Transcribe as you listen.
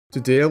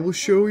Today I will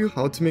show you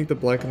how to make the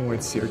black and white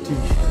CRT.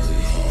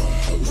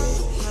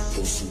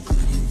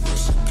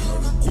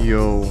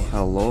 Yo,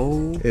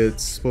 hello,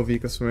 it's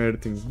Povikas from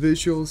Editing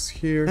Visuals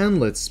here, and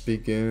let's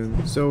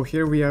begin. So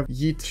here we have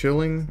Yeet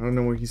chilling, I don't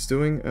know what he's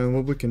doing, and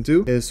what we can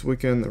do is we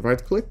can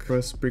right click,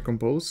 press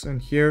pre-compose,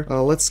 and here,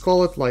 let's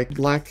call it like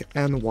black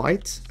and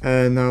white,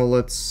 and now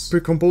let's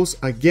pre-compose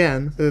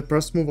again,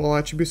 press move all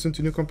attributes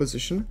into new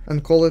composition,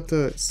 and call it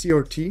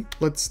CRT.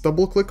 Let's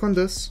double click on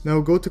this, now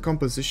go to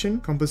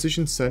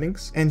composition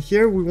settings, and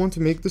here we want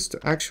to make this to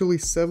actually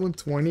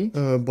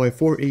 720 by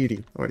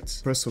 480. Alright,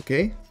 press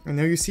OK. And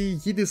now you see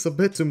Yeet is a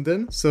bit zoomed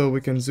in, so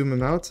we can zoom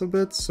him out a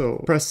bit.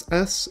 So press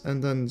S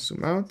and then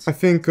zoom out. I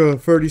think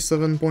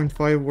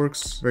 37.5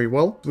 works very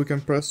well. We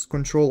can press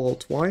Ctrl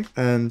Alt Y.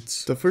 And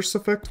the first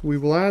effect we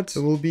will add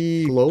will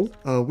be glow.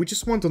 We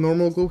just want a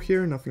normal glow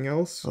here, nothing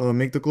else.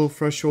 Make the glow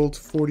threshold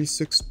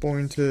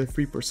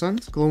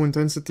 46.3%. Glow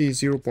intensity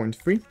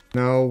 0.3.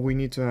 Now we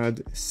need to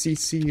add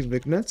CC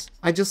vignette.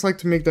 I just like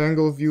to make the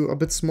angle of view a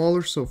bit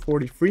smaller, so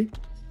 43.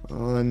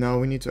 Now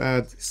we need to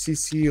add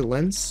CC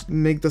lens,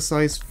 make the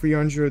size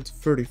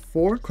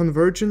 334,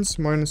 convergence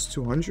minus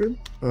 200.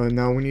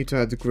 Now we need to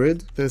add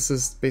grid. This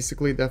is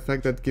basically the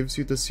effect that gives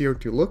you the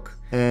CRT look,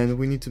 and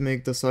we need to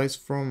make the size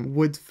from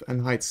width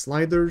and height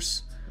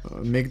sliders.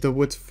 Make the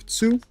width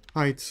 2,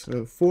 height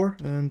 4,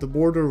 and the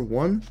border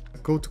 1.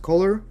 Go to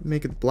color,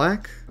 make it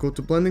black. Go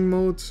to blending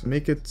mode,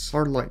 make it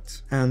hard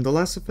light. And the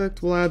last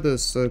effect we'll add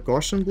is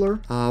Gaussian blur.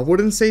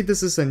 Wouldn't say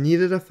this is a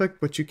needed effect,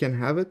 but you can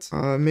have it.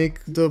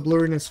 Make the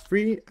blurriness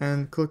free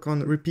and click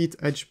on repeat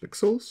edge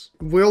pixels.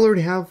 We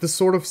already have this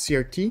sort of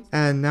CRT,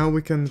 and now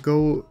we can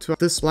go to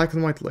this black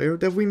and white layer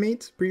that we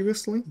made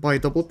previously by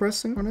double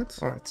pressing on it.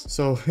 Alright,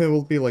 so it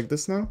will be like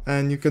this now,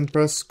 and you can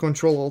press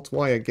Ctrl Alt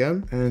Y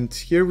again, and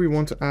here we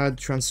want to add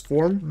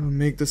transform.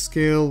 Make the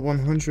scale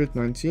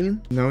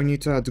 119. Now we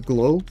need to add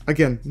glow.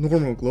 Again,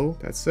 normal glow,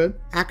 that's it.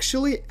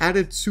 Actually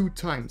added 2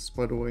 times,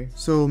 by the way.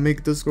 So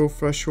make this glow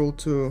threshold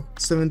to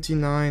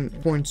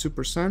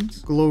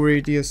 79.2%. Glow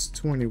radius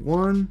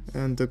 21,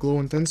 and the glow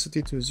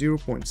intensity to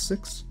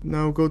 0.6.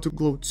 Now go to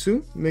glow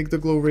 2, make the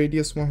glow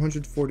radius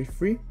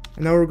 143.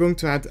 And now we're going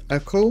to add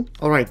echo.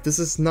 Alright, this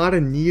is not a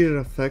needed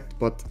effect,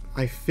 but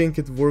I think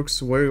it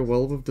works very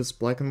well with this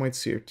black and white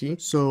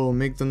CRT. So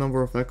make the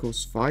number of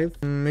echoes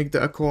 5. Make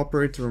the echo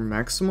operator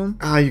maximum.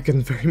 You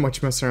can very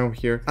much mess around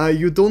here.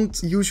 You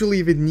don't usually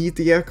even need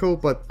the echo,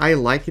 but I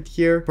like it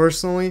here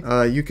personally.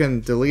 You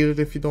can delete it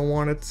if you don't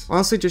want it.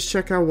 Honestly, just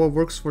check out what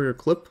works for your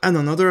clip. And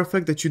another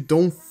effect that you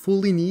don't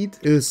fully need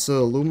is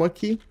Luma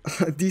key.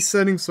 These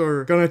settings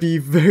are gonna be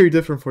very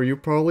different for you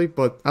probably,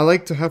 but I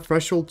like to have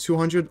threshold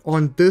 200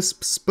 on this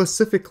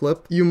specific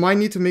clip. You might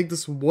need to make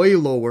this way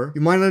lower.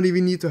 You might not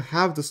even need to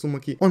have this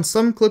Luma key. On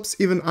some clips,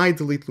 even I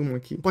delete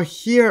Luma key. But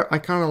here, I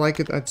kind of like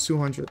it at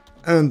 200.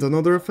 And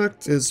another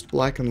effect is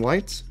black and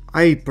white.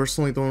 I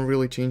personally don't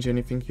really change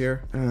anything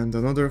here. And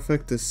another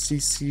effect is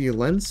CC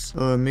lens.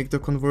 Make the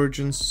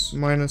convergence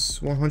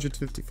minus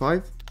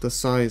 155. The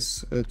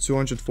size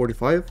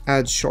 245.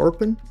 Add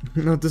sharpen.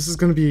 Now this is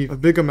gonna be a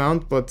big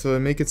amount, but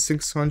make it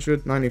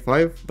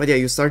 695. But yeah,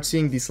 you start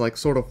seeing these like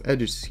sort of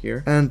edges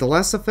here. And the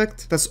last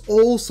effect that's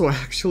also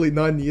actually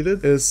not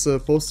needed is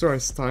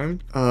posterized time.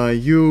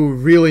 You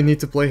really need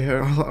to play here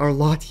a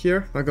lot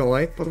here, not gonna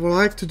lie. But what I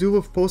like to do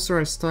with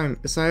posterized time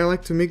is I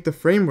like to make the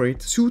frame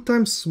rate 2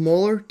 times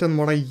smaller than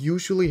what I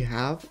usually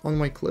have on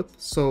my clip.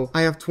 So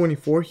I have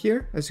 24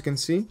 here, as you can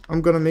see.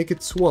 I'm gonna make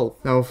it 12.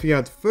 Now if you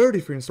had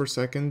 30 frames per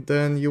second,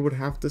 then you would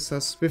have this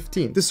as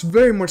 15. This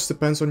very much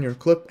depends on your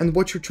clip and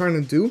what you're trying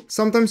to do.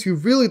 Sometimes you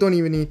really don't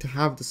even need to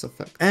have this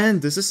effect.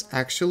 And this is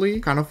actually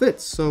kind of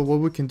it. So what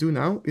we can do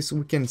now is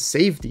we can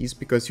save these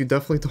because you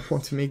definitely don't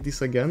want to make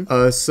these again.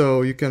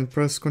 So you can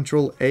press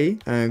Ctrl A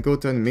and go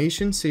to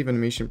animation, save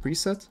animation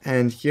preset.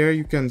 And here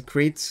you can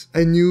create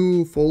a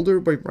new folder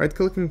by right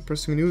clicking,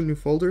 pressing new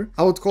folder.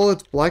 I would call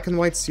it black and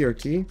white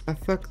CRT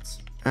effect.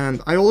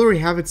 And I already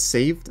have it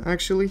saved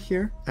actually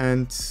here.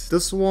 And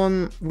this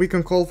one we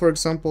can call, for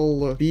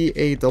example,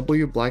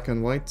 BAW black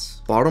and white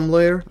bottom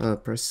layer.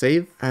 Press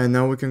save. And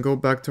now we can go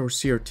back to our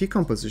CRT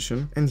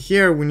composition. And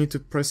here we need to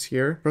press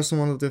on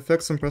one of the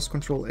effects and press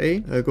Ctrl A.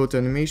 Go to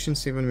animation,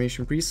 save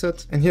animation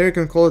preset. And here you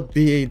can call it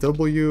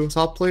BAW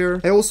top layer.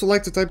 I also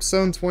like to type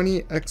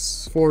 720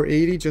 x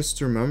 480 just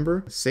to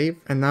remember. Save.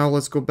 And now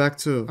let's go back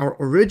to our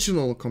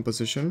original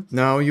composition.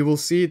 Now you will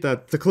see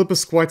that the clip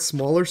is quite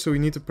smaller, so we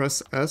need to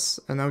press S.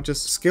 And now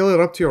just scale it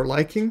up to your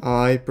liking.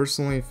 I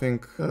personally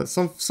think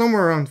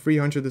somewhere around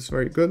 300 is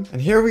very good.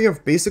 And here we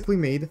have basically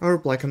made our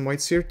black and white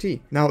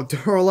CRT. Now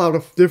there are a lot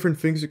of different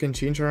things you can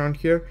change around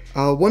here.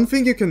 One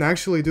thing you can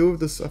actually do with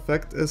this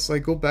effect is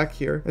like go back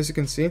here, as you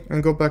can see,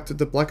 and go back to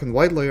the black and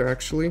white layer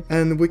actually.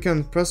 And we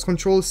can press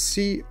Ctrl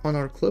C on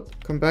our clip,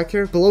 come back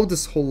here, below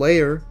this whole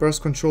layer, press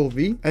Ctrl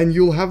V, and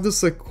you'll have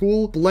this like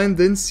cool blend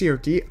in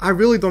CRT. I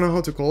really don't know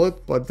how to call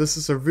it, but this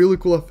is a really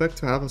cool effect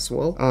to have as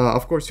well.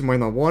 Of course you might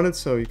not want it,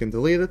 so you can delete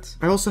delete it.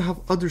 I also have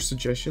other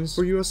suggestions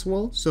for you as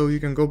well. So you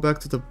can go back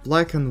to the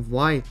black and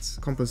white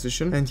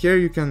composition, and here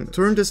you can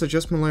turn this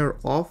adjustment layer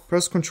off,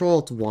 press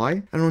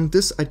Ctrl-Alt-Y, and on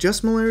this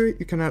adjustment layer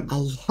you can add a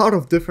lot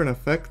of different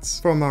effects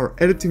from our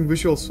editing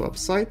visuals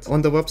website.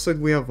 On the website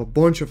we have a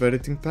bunch of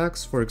editing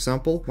packs. For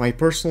example, my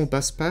personal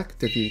best pack,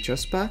 the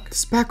VHS pack.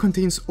 This pack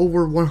contains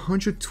over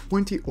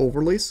 120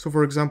 overlays. So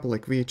for example,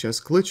 like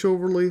VHS glitch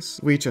overlays,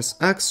 VHS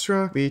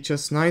extra,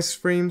 VHS nice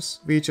frames,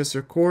 VHS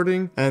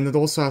recording, and it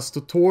also has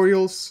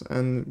tutorials,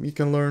 and you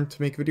can learn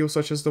to make videos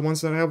such as the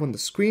ones that I have on the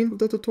screen with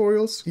the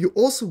tutorials. You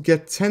also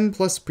get 10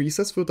 plus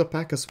presets with the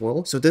pack as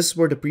well. So this is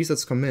where the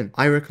presets come in.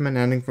 I recommend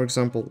adding, for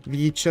example,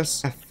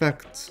 VHS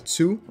effect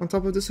 2 on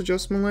top of this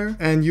adjustment layer,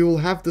 and you will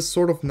have this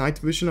sort of night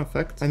vision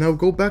effect. And now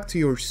go back to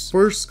your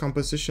first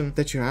composition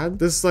that you had.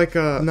 This is like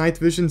a night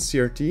vision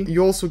CRT.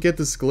 You also get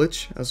this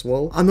glitch as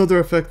well. Another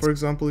effect, for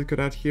example, you could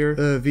add here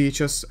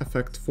VHS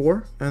effect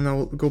 4, and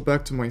I'll go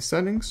back to my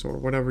settings or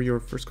whatever your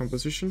first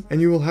composition,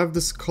 and you will have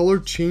this color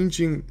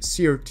changing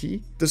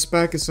CRT. This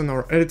pack is on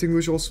our editing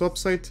visuals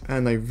website,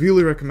 and I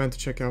really recommend to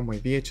check out my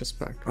VHS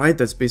pack. Alright,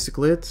 that's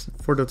basically it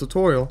for the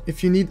tutorial.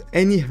 If you need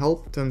any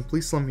help, then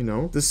please let me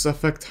know. This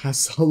effect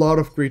has a lot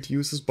of great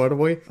uses, by the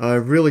way.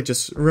 Really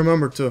just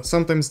remember to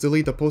sometimes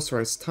delete the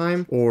posterized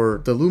time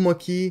or the luma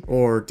key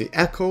or the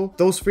echo.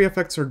 Those three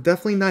effects are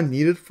definitely not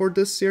needed for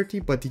this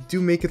CRT, but they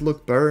do make it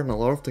look better in a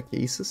lot of the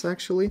cases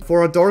actually.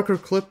 For a darker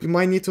clip, you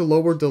might need to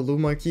lower the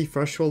luma key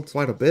threshold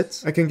quite a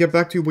bit. I can get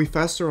back to you way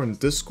faster on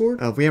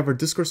Discord. We have our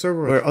Discord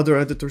server where other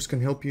editors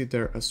can help you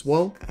there as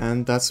well.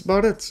 And that's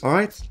about it.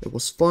 Alright, it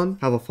was fun.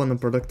 Have a fun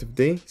and productive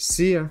day.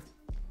 See ya.